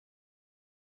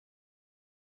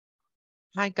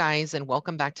Hi guys, and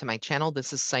welcome back to my channel.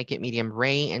 This is Psychic Medium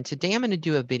Ray, and today I'm going to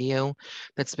do a video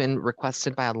that's been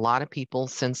requested by a lot of people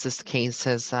since this case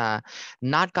has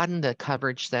not gotten the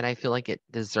coverage that I feel like it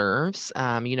deserves.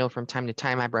 From time to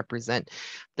time I represent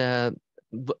the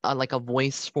like a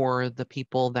voice for the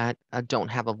people that don't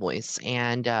have a voice,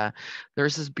 and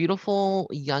there's this beautiful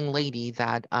young lady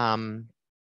that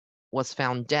was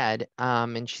found dead,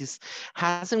 and she's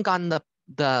hasn't gotten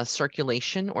the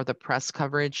circulation or the press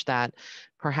coverage that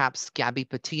perhaps Gabby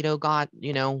Petito got,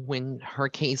 when her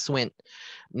case went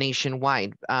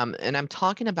nationwide. And I'm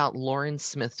talking about Lauren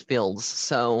Smith Fields.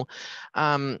 So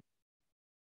all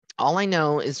I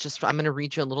know is just I'm going to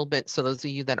read you a little bit. So those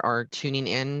of you that are tuning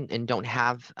in and don't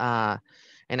have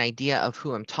an idea of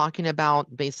who I'm talking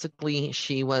about, basically,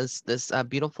 she was this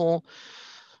beautiful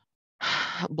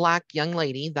Black young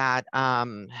lady that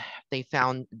they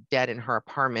found dead in her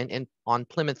apartment on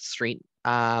Plymouth Street.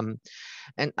 And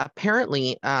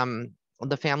apparently,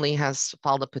 the family has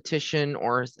filed a petition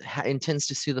or intends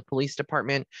to sue the police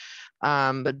department.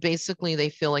 But basically, they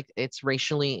feel like it's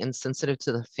racially insensitive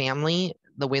to the family,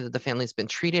 the way that the family's been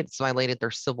treated. It's violated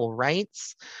their civil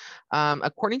rights.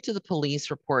 According to the police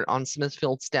report on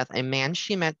Smithfield's death, a man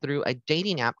she met through a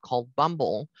dating app called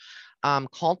Bumble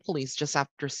called police just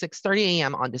after 6:30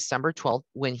 a.m. on December 12th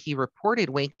when he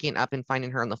reported waking up and finding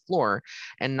her on the floor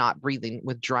and not breathing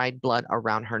with dried blood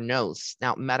around her nose.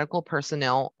 Now, medical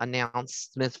personnel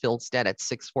announced Smithfield's dead at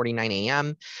 6:49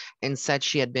 a.m. and said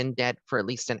she had been dead for at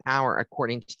least an hour,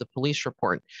 according to the police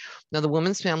report. Now, the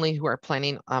woman's family, who are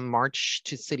planning a march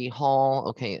to City Hall,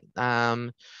 okay,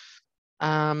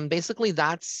 basically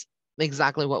that's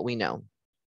exactly what we know.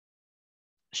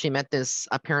 She met this,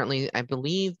 apparently, I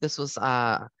believe this was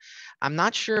I'm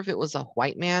not sure if it was a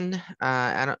white man.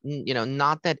 I don't,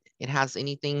 not that it has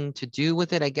anything to do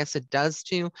with it. I guess it does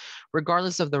too,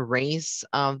 regardless of the race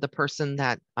of the person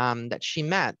that she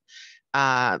met.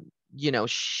 Uh,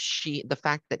 the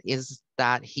fact that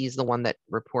he's the one that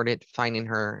reported finding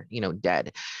her,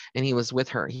 dead, and he was with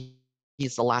her.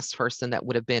 He's the last person that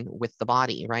would have been with the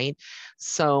body, right?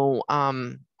 So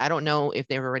I don't know if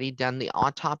they've already done the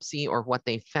autopsy or what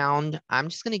they found. I'm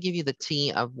just going to give you the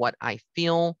tea of what I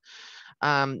feel.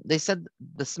 They said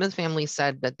the Smith family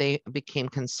said that they became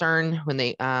concerned when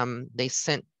they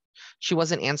sent she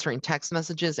wasn't answering text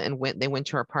messages and they went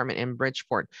to her apartment in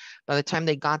Bridgeport. By the time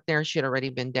they got there, she had already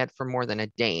been dead for more than a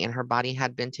day, and her body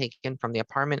had been taken from the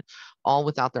apartment, all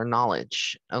without their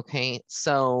knowledge. Okay,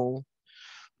 so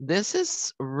this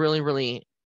is really, really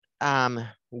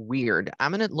weird. I'm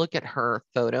gonna look at her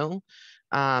photo.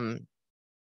 Um,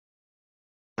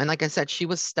 and like I said, she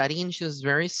was studying, she was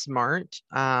very smart.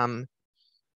 And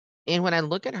when I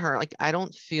look at her, like I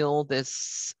don't feel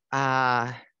this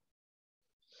bad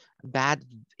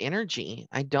energy.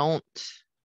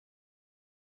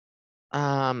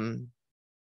 Um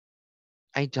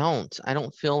I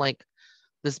don't feel like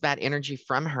this bad energy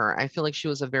from her. I feel like she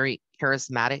was a very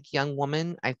charismatic young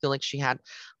woman. I feel like she had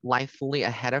life fully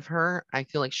ahead of her. I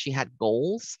feel like she had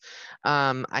goals.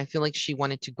 I feel like she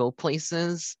wanted to go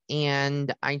places.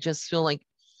 And I just feel like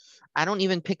I don't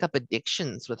even pick up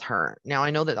addictions with her. Now,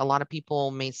 I know that a lot of people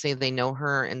may say they know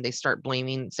her and they start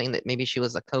blaming, saying that maybe she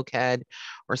was a cokehead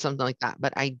or something like that,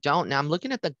 but I don't. Now, I'm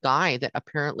looking at the guy that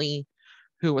apparently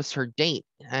who was her date.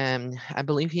 And I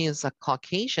believe he is a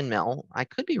Caucasian male. I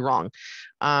could be wrong.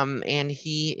 And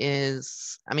he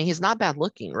is, I mean, he's not bad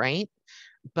looking, right?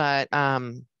 But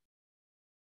I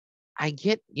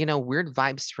get, weird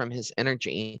vibes from his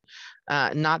energy.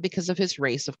 Not because of his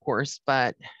race, of course,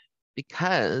 but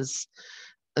because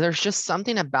there's just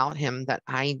something about him that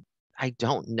I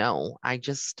don't know. I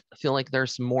just feel like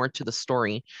there's more to the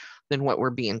story than what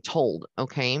we're being told.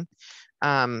 Okay.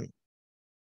 Um,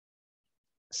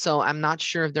 so I'm not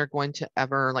sure if they're going to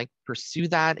ever like pursue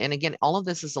that. And again, all of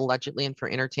this is allegedly and for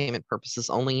entertainment purposes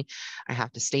only. I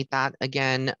have to state that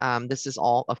again. This is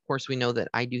all, of course, we know that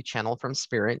I do channel from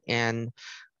spirit, and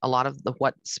a lot of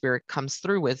what spirit comes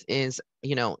through with is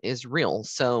real.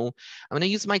 So I'm going to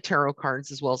use my tarot cards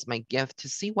as well as my gift to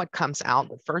see what comes out.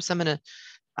 But first, I'm going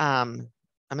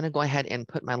to go ahead and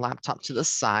put my laptop to the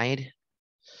side.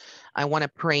 I want to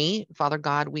pray. Father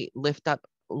God, we lift up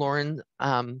Lauren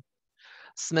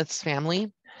Smith's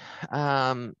family,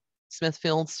 um,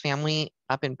 Smithfield's family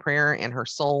up in prayer, and her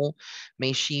soul.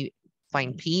 May she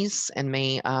find peace, and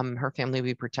may her family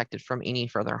be protected from any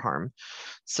further harm.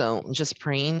 So just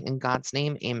praying in God's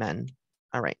name, amen.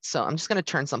 All right, so I'm just going to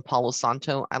turn some Palo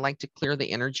Santo. I like to clear the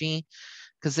energy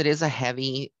because it is a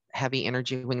heavy, heavy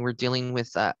energy when we're dealing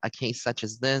with a case such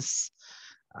as this.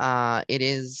 It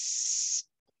is,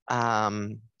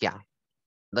 yeah,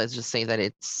 let's just say that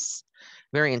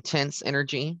very intense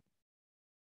energy.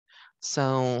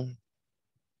 So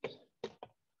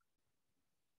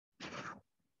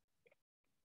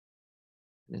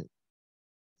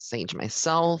sage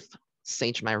myself,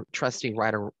 sage my trusty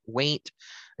Rider-Waite.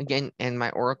 Again, and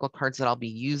my oracle cards that I'll be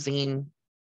using.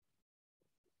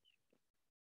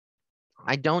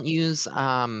 I don't use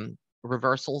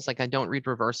reversals, like I don't read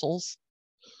reversals.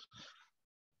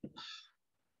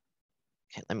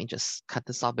 Okay, let me just cut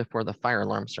this off before the fire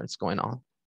alarm starts going off.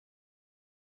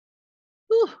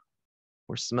 Whew,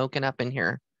 we're smoking up in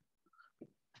here.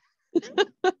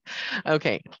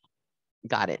 Okay,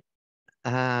 got it.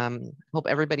 Hope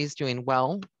everybody's doing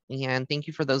well. And thank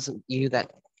you for those of you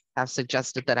that have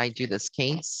suggested that I do this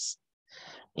case.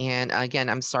 And again,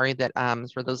 I'm sorry that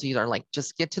for those of you that are like,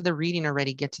 just get to the reading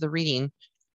already, get to the reading.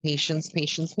 Patience,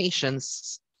 patience,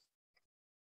 patience.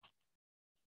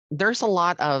 There's a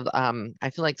lot of, I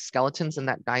feel like skeletons in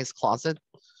that guy's closet.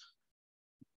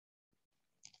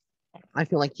 I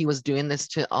feel like he was doing this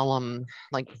to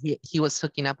like he was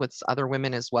hooking up with other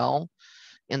women as well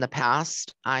in the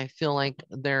past. I feel like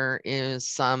there is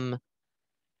some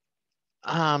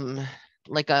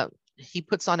like he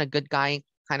puts on a good guy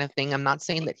kind of thing. I'm not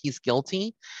saying that he's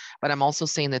guilty, but I'm also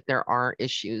saying that there are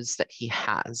issues that he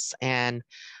has. And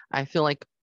I feel like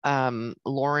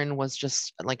Lauren was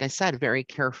just, like I said, very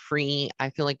carefree. I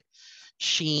feel like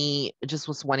she just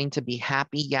was wanting to be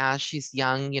happy. Yeah, she's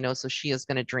young, so she is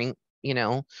going to drink,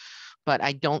 but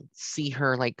I don't see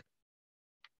her like,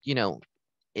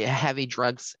 heavy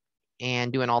drugs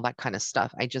and doing all that kind of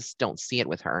stuff. I just don't see it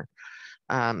with her.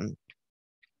 Um,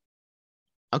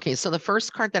 okay, so the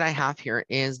first card that I have here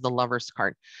is the Lover's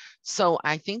card. So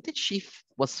I think that she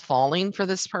was falling for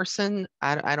this person.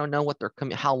 I don't know what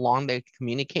how long they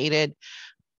communicated,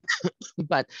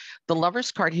 but the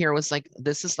Lover's card here was like,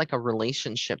 this is like a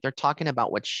relationship. They're talking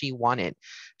about what she wanted.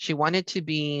 She wanted to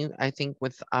be, I think,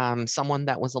 with someone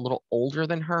that was a little older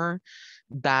than her,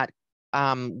 that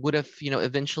would have,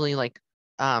 eventually like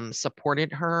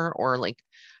supported her, or like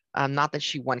not that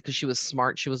she wanted, because she was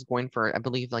smart. She was going for, I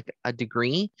believe, like a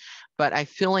degree. But I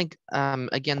feel like,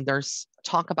 again, there's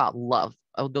talk about love.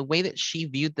 Oh, the way that she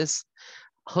viewed this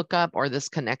hookup or this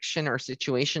connection or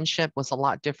situationship was a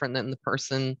lot different than the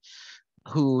person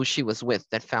who she was with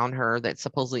that found her, that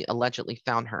supposedly allegedly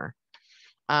found her.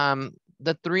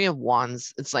 The Three of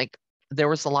Wands, it's like there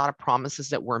was a lot of promises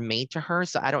that were made to her.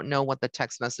 So I don't know what the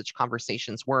text message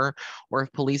conversations were, or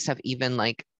if police have even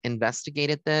like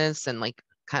investigated this and like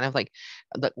kind of like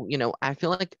I feel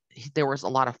like there was a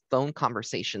lot of phone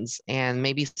conversations and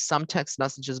maybe some text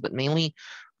messages, but mainly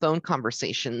phone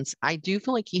conversations. I do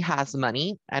feel like he has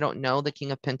money. I don't know. The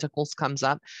King of Pentacles comes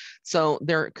up. So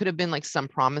there could have been like some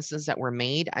promises that were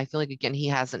made. I feel like, again, he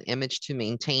has an image to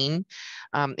maintain.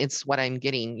 It's what I'm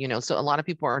getting, so a lot of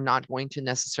people are not going to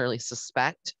necessarily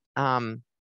suspect. And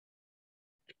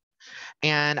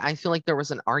I feel like there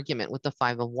was an argument with the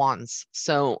Five of Wands.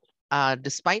 So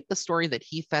despite the story that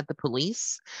he fed the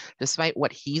police, despite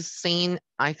what he's saying,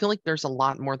 I feel like there's a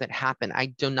lot more that happened. I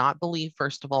do not believe,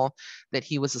 first of all, that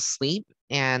he was asleep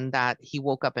and that he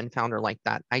woke up and found her like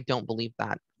that. I don't believe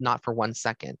that, not for 1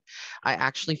 second. I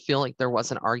actually feel like there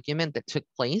was an argument that took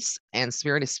place, and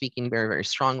Spirit is speaking very, very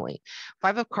strongly.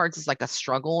 Five of Cards is like a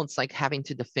struggle. It's like having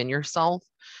to defend yourself.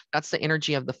 That's the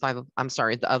energy of the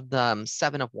of the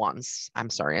Seven of Wands.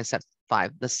 I'm sorry, I said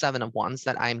five, the Seven of Wands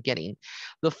that I'm getting.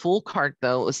 The Fool card,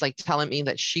 though, is like telling me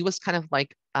that she was kind of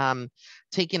like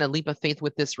taking a leap of faith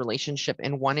with this relationship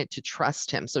and wanted to trust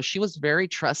him. So she was very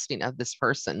trusting of this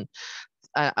person,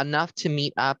 enough to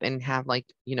meet up and have like,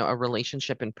 a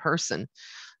relationship in person.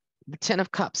 The Ten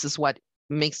of Cups is what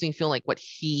makes me feel like what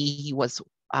he was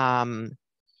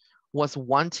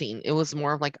wanting. It was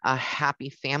more of like a happy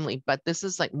family, but this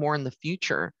is like more in the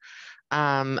future.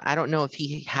 I don't know if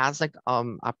he has like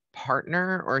a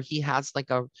partner, or he has like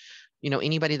a,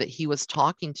 anybody that he was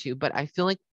talking to, but I feel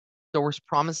like there was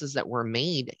promises that were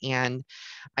made, and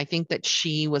I think that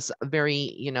she was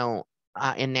very,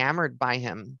 enamored by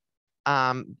him.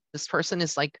 This person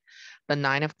is like the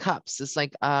Nine of Cups. Is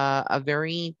like a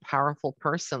very powerful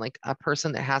person, like a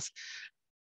person that has,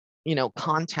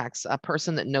 contacts, a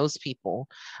person that knows people,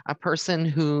 a person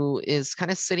who is kind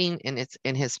of sitting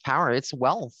in his power. It's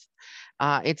wealth,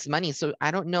 it's money. So I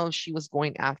don't know if she was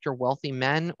going after wealthy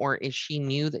men, or if she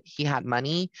knew that he had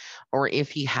money, or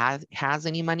if he has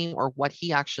any money, or what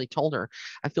he actually told her.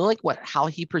 I feel like how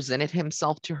he presented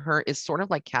himself to her is sort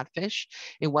of like catfish.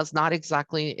 It was not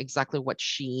exactly what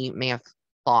she may have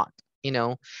thought.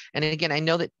 And again, I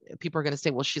know that people are going to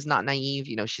say, well, she's not naive,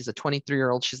 she's a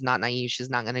 23-year-old, she's not naive, she's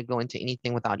not going to go into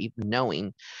anything without even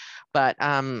knowing. But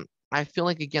I feel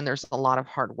like, again, there's a lot of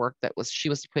hard work that she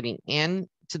was putting in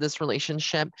to this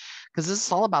relationship, because this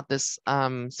is all about this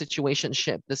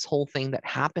situationship, this whole thing that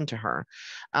happened to her.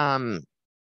 Um,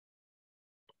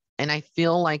 and I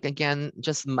feel like, again,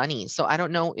 just money. So I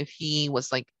don't know if he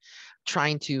was like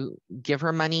trying to give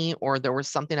her money, or there was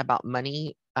something about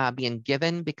money being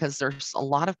given, because there's a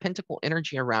lot of pentacle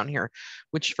energy around here,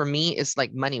 which for me is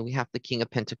like money. We have the King of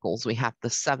Pentacles, we have the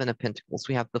Seven of Pentacles,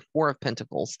 we have the Four of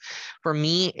Pentacles. For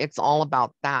me, it's all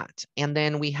about that. And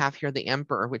then we have here the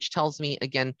Emperor, which tells me,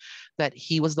 again, that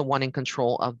he was the one in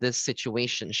control of this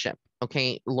situationship.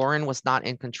 Okay, Lauren was not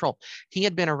in control. He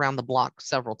had been around the block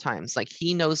several times. Like,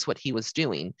 he knows what he was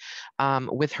doing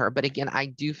with her. But again, I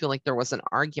do feel like there was an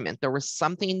argument. There was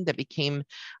something that became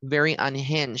very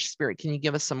unhinged. Spirit, can you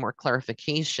give us some more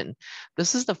clarification?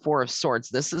 This is the Four of Swords.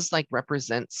 This is like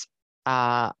represents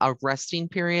a resting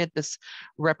period. This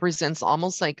represents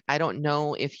almost like, I don't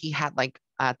know if he had like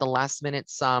at the last minute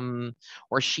some,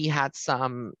 or she had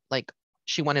some, like,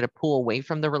 she wanted to pull away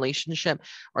from the relationship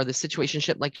or the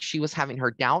situationship, like she was having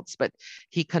her doubts, but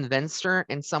he convinced her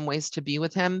in some ways to be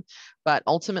with him. But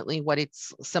ultimately, what it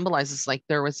symbolizes, like,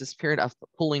 there was this period of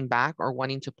pulling back or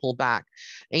wanting to pull back.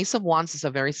 Ace of Wands is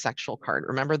a very sexual card.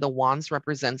 Remember, the wands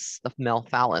represents the male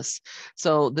phallus.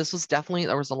 So this was definitely,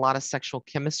 there was a lot of sexual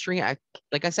chemistry.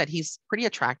 Like I said, he's pretty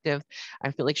attractive.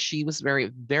 I feel like she was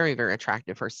very, very, very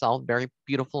attractive herself, very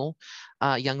beautiful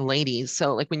young lady.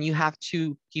 So like, when you have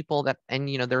two people that, and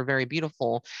they're very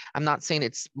beautiful, I'm not saying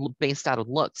it's based out of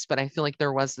looks, but I feel like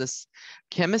there was this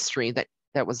chemistry that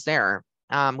was there.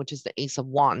 Which is the Ace of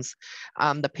Wands.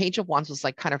 The Page of Wands was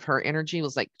like kind of her energy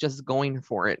was like just going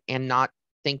for it and not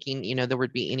thinking, there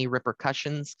would be any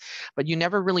repercussions, but you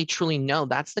never really truly know.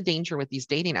 That's the danger with these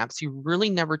dating apps. You really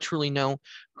never truly know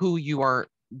who you are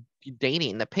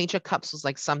dating. The Page of Cups was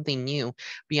like something new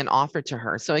being offered to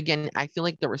her. So again, I feel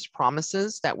like there was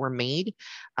promises that were made,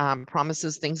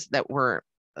 promises, things that were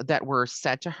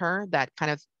said to her that kind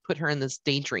of put her in this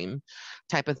daydream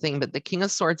type of thing. But the King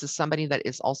of Swords is somebody that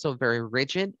is also very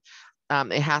rigid.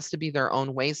 It has to be their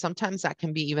own way. Sometimes that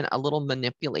can be even a little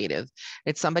manipulative.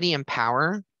 It's somebody in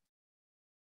power.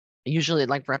 Usually it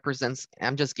like represents,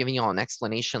 I'm just giving you all an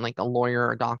explanation, like a lawyer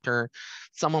or doctor,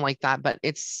 someone like that, but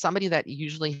it's somebody that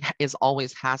usually is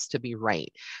always has to be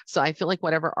right. So I feel like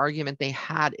whatever argument they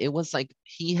had, it was like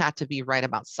he had to be right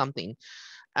about something.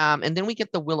 And then we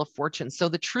get the Wheel of Fortune. So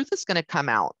the truth is going to come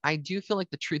out. I do feel like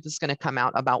the truth is going to come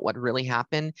out about what really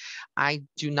happened. I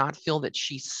do not feel that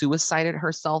she suicided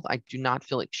herself. I do not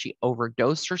feel like she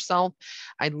overdosed herself.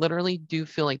 I literally do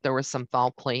feel like there was some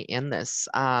foul play in this.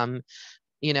 And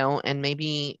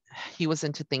maybe he was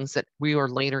into things that we were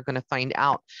later going to find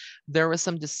out. There was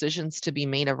some decisions to be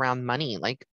made around money.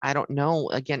 Like, I don't know.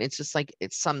 Again, it's just like,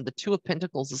 the Two of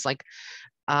Pentacles is like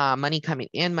money coming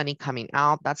in, money coming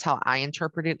out. That's how I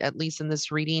interpret it, at least in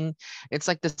this reading. It's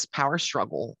like this power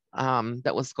struggle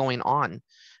that was going on.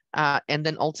 And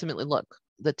then ultimately, look,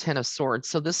 the Ten of Swords.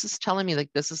 So this is telling me like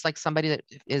this is like somebody that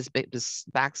is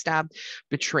backstabbed,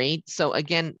 betrayed. So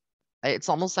again, it's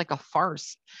almost like a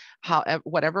farce. However,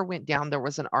 whatever went down, there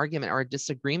was an argument or a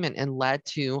disagreement and led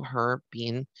to her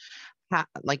being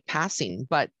like passing.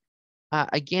 But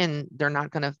again, they're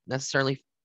not going to necessarily,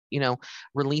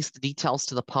 release the details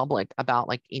to the public about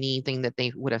like anything that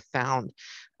they would have found.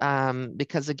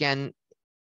 Because again,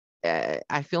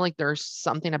 I feel like there's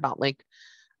something about like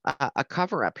a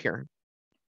cover up here.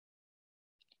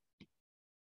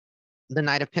 The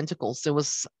Knight of Pentacles, there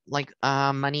was like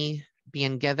money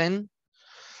being given,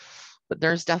 but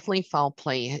there's definitely foul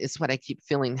play is what I keep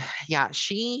feeling. Yeah,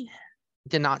 she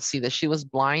did not see this. She was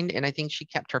blind, and I think she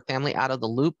kept her family out of the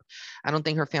loop. I don't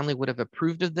think her family would have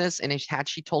approved of this. And if had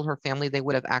she told her family, they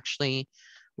would have actually,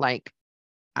 like,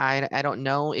 I don't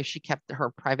know if she kept her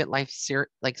private life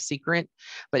secret,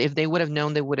 but if they would have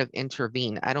known, they would have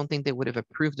intervened. I don't think they would have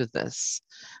approved of this.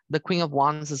 The Queen of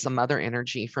Wands is a mother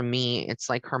energy for me. It's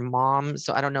like her mom.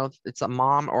 So I don't know if it's a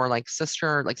mom or like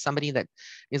sister, like somebody that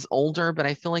is older, but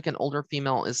I feel like an older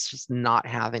female is just not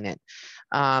having it.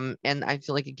 And I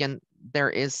feel like, again, there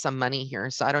is some money here.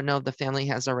 So I don't know if the family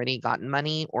has already gotten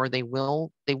money or they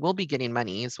will be getting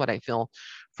money is what I feel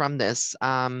from this.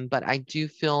 But I do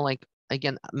feel like,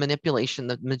 again, manipulation.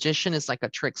 The Magician is like a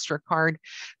trickster card.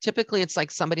 Typically, it's like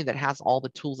somebody that has all the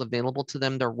tools available to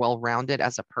them. They're well-rounded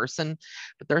as a person.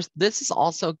 But this is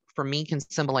also, for me, can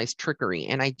symbolize trickery.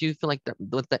 And I do feel like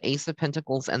with the Ace of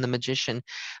Pentacles and the Magician,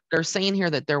 they're saying here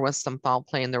that there was some foul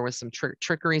play and there was some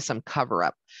trickery, some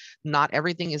cover-up. Not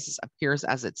everything appears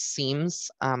as it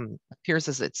seems, in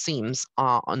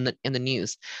the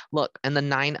news. Look, and the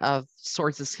Nine of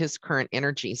Swords is his current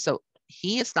energy. So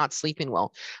he is not sleeping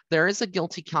well. There is a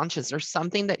guilty conscience. There's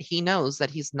something that he knows that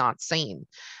he's not saying.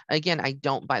 Again, I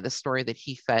don't buy the story that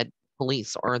he fed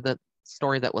police or the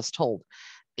story that was told.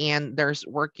 And there's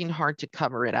working hard to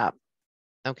cover it up.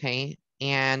 Okay.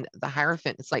 And the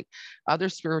Hierophant, it's like other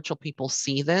spiritual people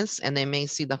see this and they may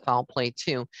see the foul play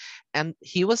too. And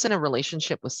he was in a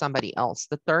relationship with somebody else.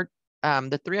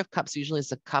 The Three of Cups usually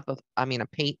is a cup of,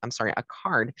 a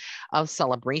card of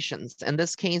celebrations. In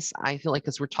this case, I feel like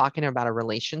because we're talking about a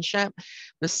relationship,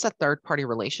 this is a third party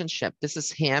relationship. This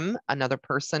is him, another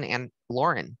person, and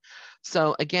Lauren.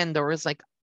 So again, there was like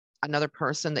another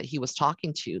person that he was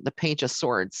talking to, the Page of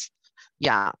Swords.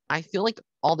 Yeah, I feel like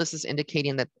all this is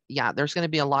indicating that, yeah, there's going to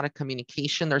be a lot of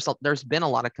communication. There's been a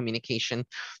lot of communication.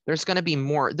 There's going to be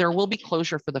more. There will be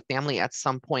closure for the family at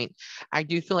some point. I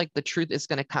do feel like the truth is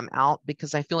going to come out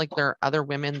because I feel like there are other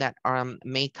women that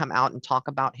may come out and talk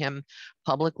about him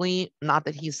publicly. Not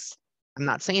that I'm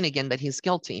not saying again that he's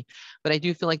guilty, but I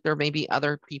do feel like there may be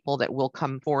other people that will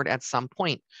come forward at some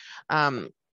point.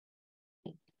 And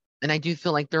I do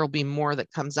feel like there will be more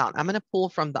that comes out. I'm going to pull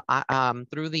from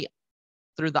the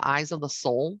through the Eyes of the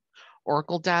Soul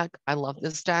Oracle deck. I love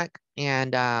this deck,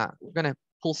 and we're going to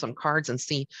pull some cards and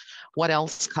see what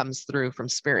else comes through from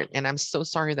Spirit. And I'm so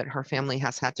sorry that her family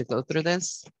has had to go through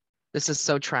this. This is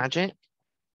so tragic,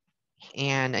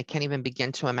 and I can't even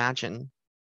begin to imagine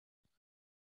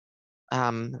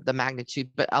the magnitude.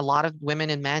 But a lot of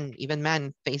women and men, even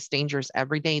men, face dangers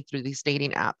every day through these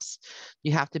dating apps.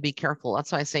 You have to be careful.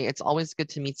 That's why I say it's always good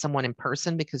to meet someone in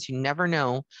person because you never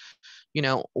know,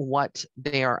 what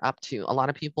they are up to. A lot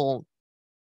of people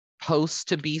post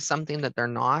to be something that they're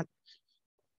not.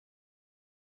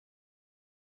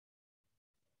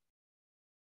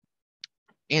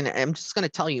 And I'm just going to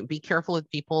tell you, be careful with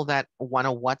people that want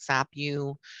to WhatsApp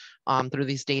you through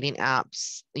these dating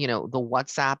apps, the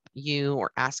WhatsApp you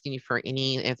or asking you for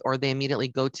or they immediately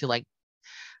go to like,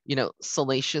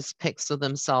 salacious pics of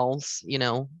themselves,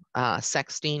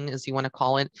 sexting, as you want to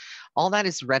call it. All that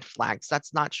is red flags.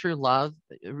 That's not true love.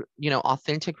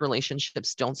 Authentic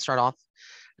relationships don't start off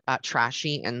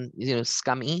trashy and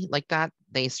scummy like that.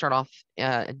 They start off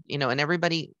and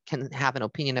everybody can have an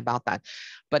opinion about that,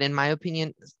 but in my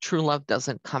opinion, true love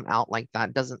doesn't come out like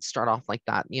that, doesn't start off like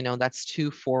that. That's too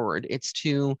forward, it's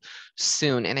too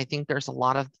soon. And I think there's a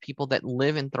lot of people that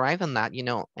live and thrive in that,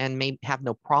 and may have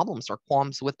no problems or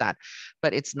qualms with that,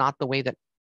 but it's not the way that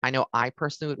I know I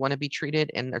personally would want to be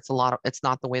treated. And it's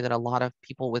not the way that a lot of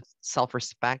people with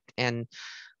self-respect and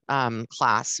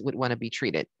class would want to be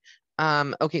treated.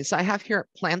 Okay, so I have here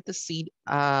plant the seed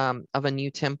of a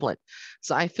new template.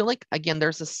 So I feel like, again,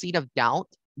 there's a seed of doubt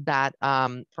that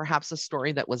perhaps the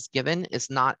story that was given is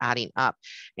not adding up.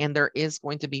 And there is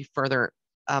going to be further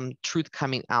truth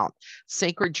coming out.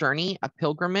 Sacred journey, a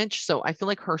pilgrimage. So I feel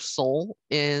like her soul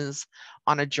is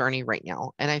on a journey right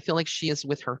now. And I feel like she is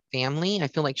with her family. I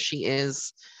feel like she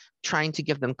is trying to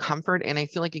give them comfort. And I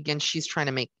feel like, again, she's trying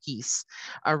to make peace.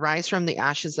 Arise from the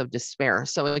ashes of despair.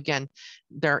 So again,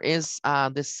 there is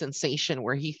this sensation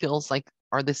where he feels like,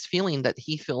 or this feeling that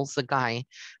he feels the guy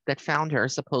that found her,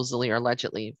 supposedly or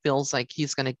allegedly, feels like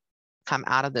he's going to come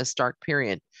out of this dark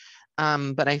period.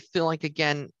 But I feel like,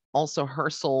 again, also her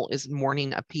soul is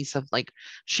mourning a piece of, like,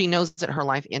 she knows that her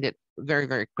life ended very,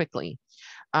 very quickly.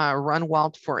 Run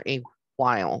wild for a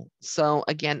while. So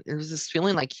again, there's this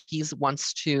feeling like he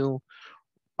wants to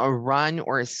run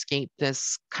or escape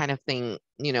this kind of thing,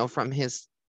 from his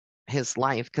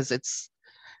life, because it's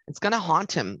going to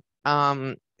haunt him.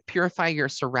 Purify your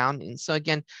surroundings. So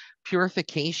again,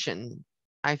 purification.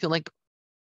 I feel like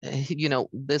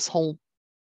this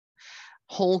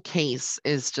whole case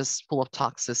is just full of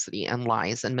toxicity and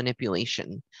lies and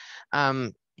manipulation.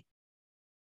 I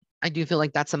do feel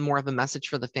like that's a more of a message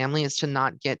for the family, is to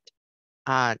not get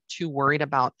too worried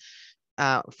about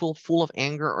full of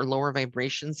anger or lower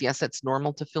vibrations. Yes, it's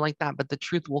normal to feel like that, but the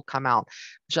truth will come out.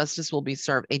 Justice will be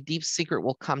served. A deep secret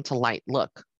will come to light.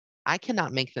 Look, I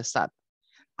cannot make this up.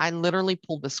 I literally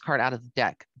pulled this card out of the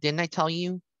deck. Didn't I tell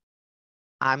you?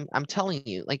 I'm telling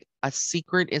you, like, a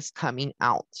secret is coming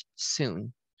out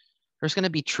soon. There's going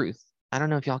to be truth. I don't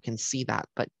know if y'all can see that,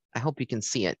 but I hope you can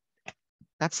see it.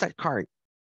 That's that card.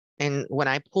 And when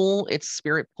I pull, it's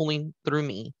spirit pulling through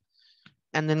me.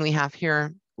 And then we have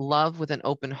here love with an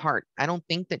open heart. I don't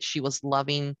think that she loved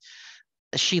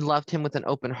him with an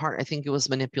open heart. I think it was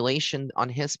manipulation on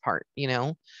his part.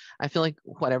 I feel like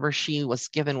whatever she was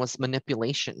given was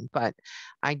manipulation, but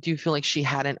I do feel like she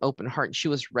had an open heart. She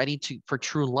was ready for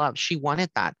true love. She wanted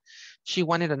that. She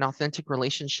wanted an authentic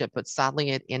relationship, but sadly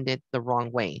it ended the wrong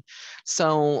way.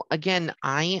 So again,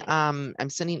 I'm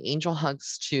sending angel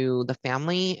hugs to the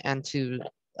family and to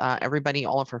everybody,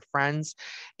 all of her friends,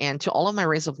 and to all of my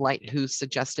rays of light who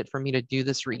suggested for me to do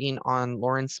this reading on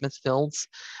Lauren Smith Fields.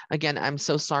 Again, I'm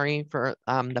so sorry for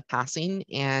the passing,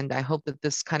 and I hope that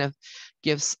this kind of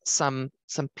gives some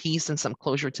peace and some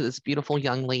closure to this beautiful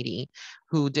young lady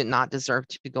who did not deserve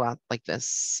to go out like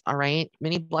this. All right.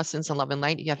 Many blessings and love and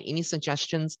light. If you have any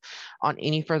suggestions on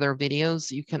any further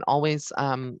videos, you can always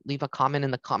leave a comment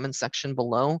in the comment section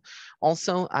below.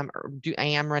 Also, I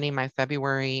am running my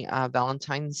February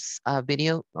Valentine's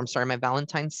video. I'm sorry, my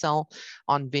Valentine's sale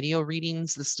on video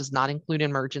readings. This does not include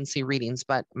emergency readings,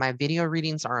 but my video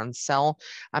readings are on sale.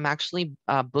 I'm actually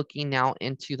booking now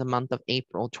into the month of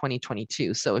April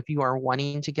 2022. So if you are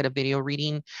wanting to get a video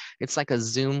reading, it's like a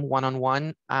Zoom one-on-one.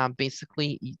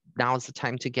 Basically, now is the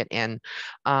time to get in.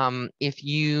 If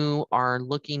you are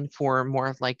looking for more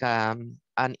of like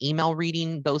an email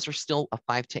reading, those are still a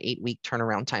 5 to 8 week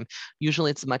turnaround time.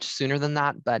 Usually it's much sooner than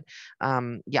that, but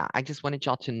yeah, I just wanted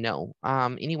y'all to know.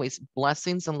 Anyways,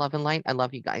 blessings and love and light. I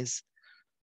love you guys.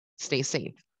 Stay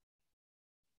safe.